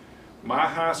 passed, my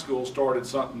high school started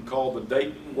something called the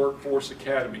Dayton Workforce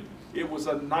Academy. It was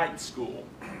a night school.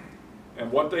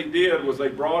 And what they did was they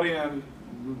brought in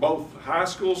both high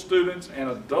school students and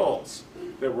adults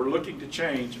that were looking to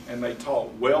change, and they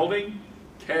taught welding,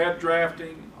 CAD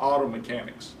drafting, auto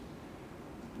mechanics.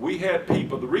 We had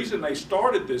people, the reason they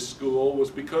started this school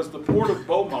was because the Port of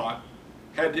Beaumont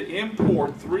had to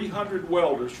import 300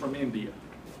 welders from India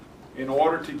in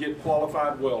order to get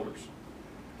qualified welders.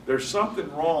 There's something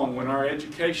wrong when our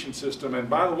education system, and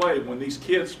by the way, when these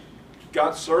kids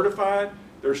got certified,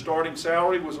 their starting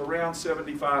salary was around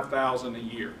 $75,000 a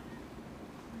year.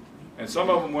 And some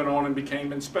of them went on and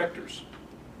became inspectors,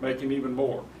 making even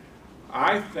more.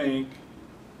 I think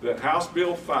that House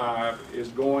Bill 5 is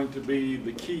going to be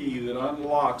the key that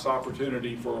unlocks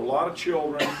opportunity for a lot of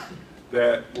children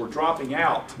that were dropping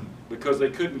out because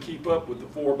they couldn't keep up with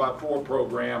the 4x4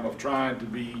 program of trying to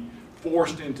be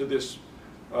forced into this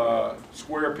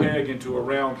square peg into a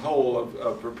round hole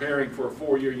of preparing for a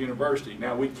 4-year university.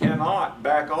 Now, we cannot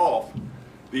back off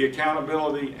the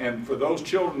accountability, and for those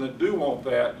children that do want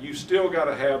that, you still got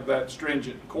to have that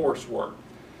stringent coursework.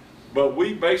 But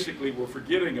we basically were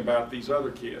forgetting about these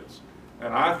other kids.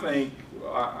 And I think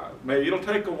maybe it'll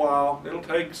take a while. It'll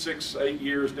take 6, 8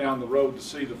 years down the road to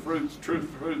see the true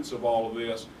fruits of all of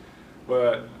this.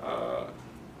 But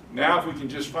now if we can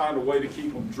just find a way to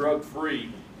keep them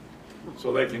drug-free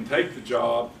so they can take the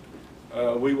job,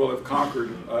 we will have conquered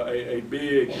a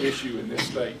big issue in this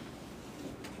state.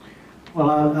 Well,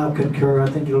 I'll concur. I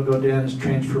think it'll go down as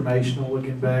transformational.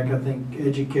 Looking back, I think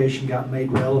education got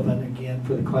made relevant again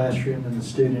for the classroom and the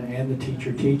student and the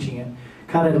teacher teaching it.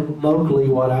 Kind of locally,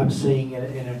 what I'm seeing in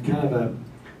a kind of a,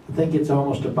 I think it's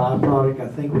almost a byproduct. I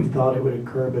think we thought it would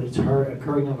occur, but it's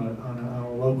occurring on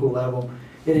a local level.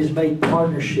 It has made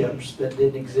partnerships that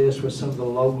didn't exist with some of the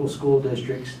local school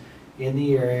districts in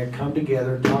the area come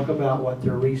together, talk about what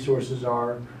their resources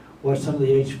are, what some of the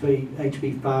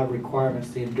HB 5 requirements,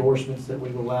 the endorsements that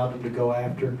we've allowed them to go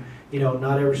after. You know,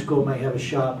 not every school may have a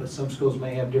shop, but some schools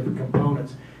may have different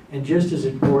components. And just as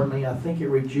importantly, I think it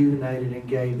rejuvenated and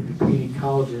gave the community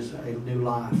colleges a new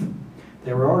life.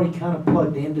 They were already kind of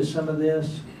plugged into some of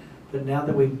this, but now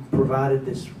that we've provided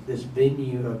this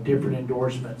venue of different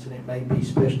endorsements, and it may be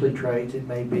specialty trades, it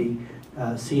may be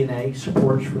CNA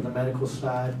supports for the medical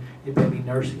side, it may be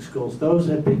nursing schools, those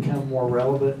have become more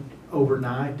relevant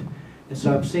overnight. And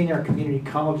so I've seen our community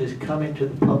colleges come into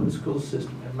the public school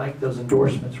system and make those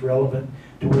endorsements relevant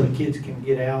to where the kids can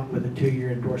get out with a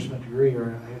 2-year endorsement degree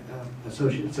or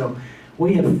associate. So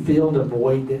we have filled a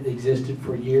void that existed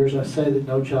for years. I say that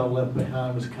No Child Left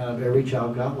Behind was kind of every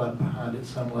child got left behind at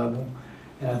some level.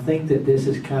 And I think that this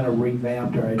has kind of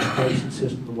revamped our education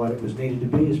system to what it was needed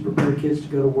to be, is prepare kids to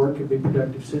go to work and be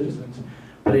productive citizens.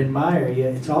 But in my area,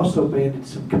 it's also banded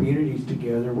some communities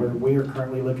together where we are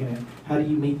currently looking at how do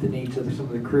you meet the needs of some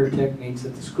of the career tech needs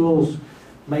that the schools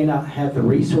may not have the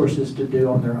resources to do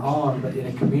on their own, but in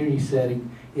a community setting,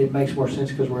 it makes more sense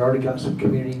because we already got some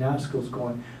community night schools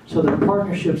going. So the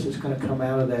partnerships that's going to come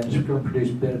out of that is going to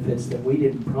produce benefits that we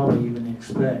didn't probably even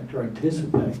expect or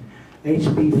anticipate.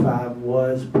 HB 5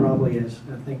 was probably, as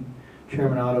I think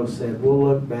Chairman Otto said, we'll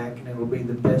look back and it will be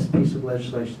the best piece of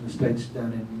legislation the state's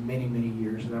done in many, many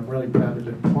years, and I'm really proud to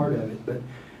have been part of it.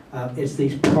 But it's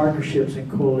these partnerships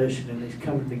and coalition and these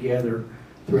coming together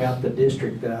throughout the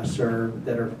district that I serve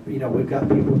that are, you know, we've got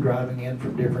people driving in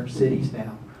from different cities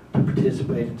now to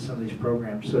participate in some of these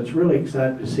programs. So it's really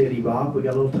exciting to see it evolve. We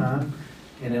got a little time,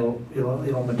 and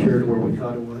it'll mature to where we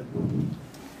thought it would.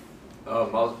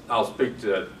 I'll speak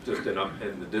to just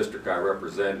in the district I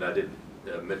represent. I didn't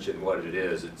mention what it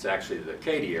is. It's actually the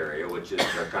Katy area, which is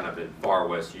kind of in far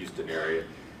west Houston area,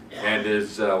 and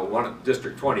is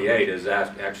District 28 is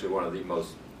actually one of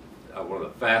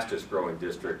the fastest growing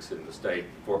districts in the state.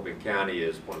 Fort Bend County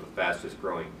is one of the fastest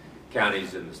growing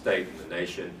counties in the state and the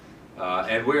nation.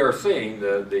 And we are seeing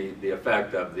the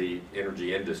effect of the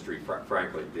energy industry,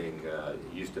 frankly, being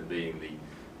Houston being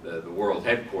the world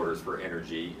headquarters for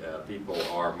energy. People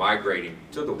are migrating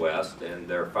to the west, and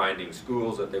they're finding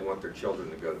schools that they want their children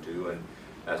to go to. And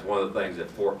that's one of the things that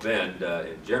Fort Bend,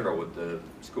 in general, with the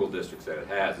school districts that it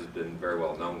has been very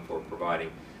well known for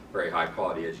providing very high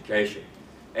quality education.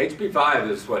 HB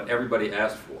 5 is what everybody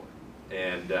asked for,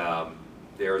 and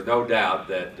there is no doubt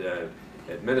that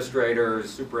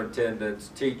administrators, superintendents,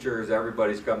 teachers,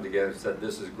 everybody's come together and said,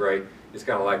 this is great. It's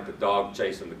kind of like the dog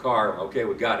chasing the car. Okay,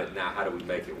 we got it. Now how do we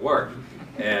make it work?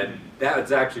 And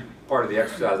that's actually part of the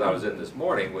exercise I was in this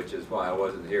morning, which is why I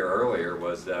wasn't here earlier,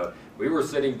 was we were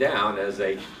sitting down as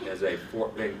a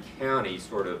Fort Bend County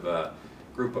sort of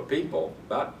group of people,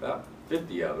 about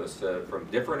 50 of us from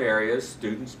different areas.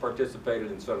 Students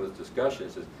participated in some of the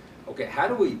discussions. Okay, how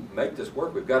do we make this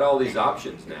work? We've got all these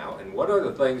options now, and what are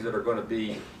the things that are going to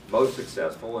be most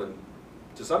successful? And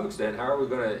to some extent, how are we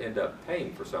going to end up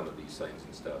paying for some of these things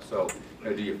and stuff? So,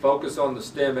 do you focus on the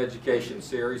STEM education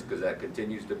series, because that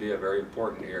continues to be a very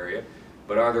important area,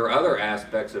 but are there other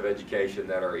aspects of education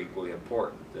that are equally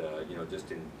important?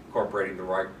 Just incorporating the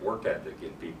right work ethic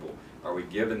in people. Are we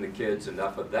giving the kids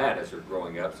enough of that as they're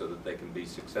growing up so that they can be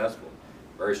successful?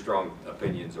 Very strong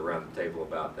opinions around the table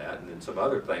about that, and then some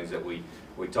other things that we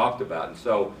talked about. And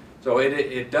so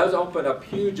it does open up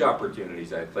huge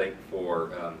opportunities, I think,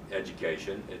 for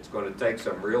education. It's going to take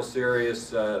some real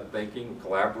serious thinking,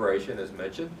 collaboration, as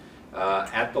mentioned,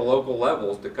 at the local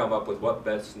levels to come up with what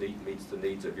best meets the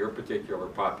needs of your particular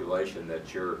population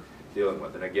that you're dealing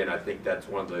with. And again, I think that's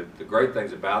one of the great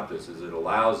things about this, is it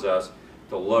allows us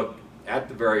to look at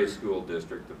the various school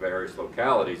districts, the various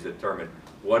localities, determine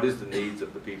what is the needs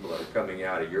of the people that are coming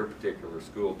out of your particular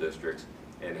school districts,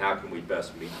 and how can we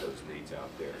best meet those needs out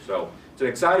there. So it's an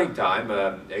exciting time.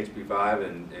 HB5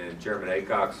 and Chairman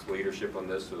Aycock's leadership on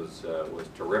this was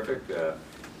terrific.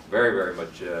 Very, very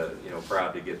much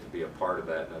proud to get to be a part of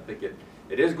that. And I think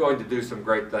it is going to do some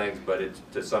great things, but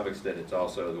to some extent it's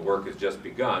also, the work has just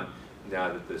begun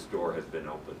now that this door has been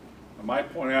opened. I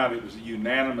might point out it was a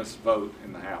unanimous vote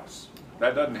in the House.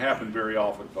 That doesn't happen very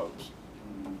often, folks.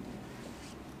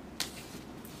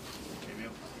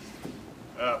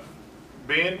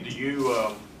 Ben, do you,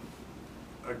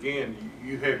 again,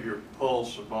 you have your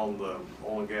pulse upon the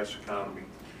oil and gas economy.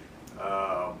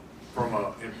 From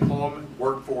an employment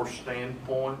workforce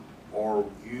standpoint, or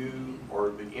you or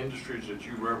the industries that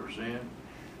you represent,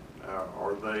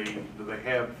 do they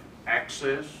have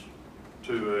access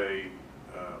to a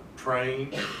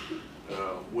trained,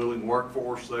 willing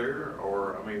workforce there?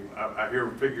 Or, I mean, I hear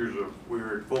figures of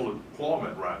we're at full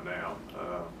employment right now,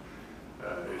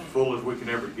 as full as we can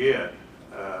ever get.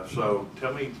 So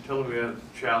tell me about the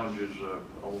challenges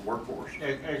on the workforce.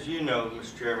 As you know,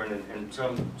 Mr. Chairman, and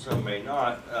some may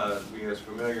not be as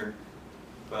familiar,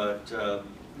 but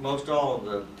most all of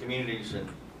the communities in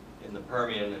the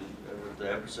Permian, and with the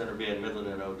epicenter being Midland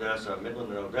and Odessa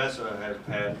has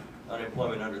had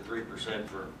unemployment under 3%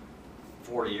 for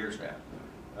 40 years now.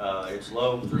 It's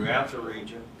low throughout the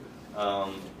region.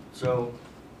 So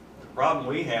the problem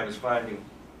we have is finding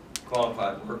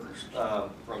qualified workers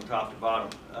from top to bottom.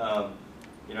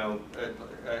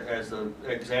 As the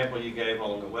example you gave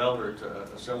on the welder, it's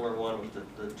a similar one with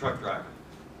the truck driver.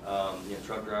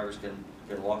 Truck drivers can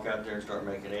walk out there and start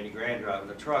making 80 grand driving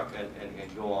a truck and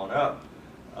go on up.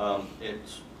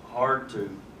 It's hard to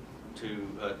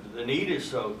the need is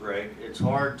so great, it's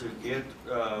hard to get,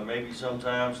 maybe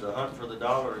sometimes the hunt for the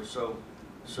dollar is so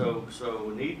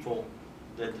needful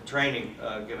that the training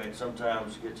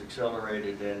sometimes gets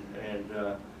accelerated, and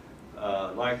would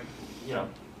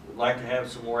like to have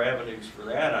some more avenues for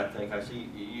that. I think I see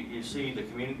you see the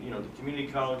community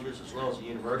colleges as well as the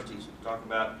universities talk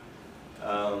about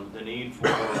the need for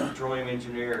petroleum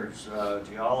engineers,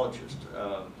 geologists,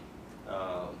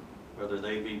 whether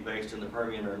they be based in the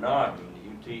Permian or not. I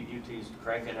mean, UT's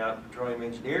cranking out petroleum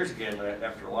engineers again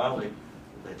after a while.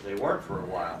 They weren't for a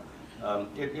while.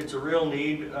 It's a real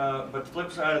need, but the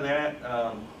flip side of that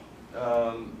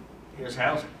is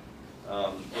housing.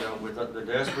 With the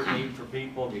desperate need for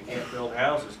people, you can't build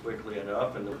houses quickly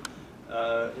enough, and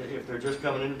if they're just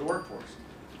coming into the workforce,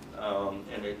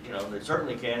 and they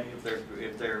certainly can't if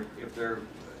they're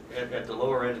at the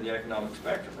lower end of the economic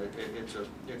spectrum.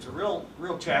 It's a real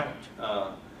challenge.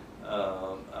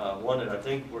 One that I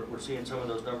think we're seeing some of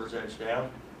those numbers edge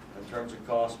down in terms of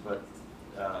cost, but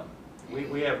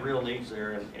we have real needs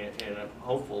there, and I'm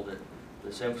hopeful that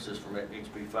this emphasis from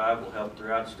HB5 will help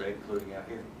throughout the state, including out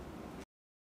here.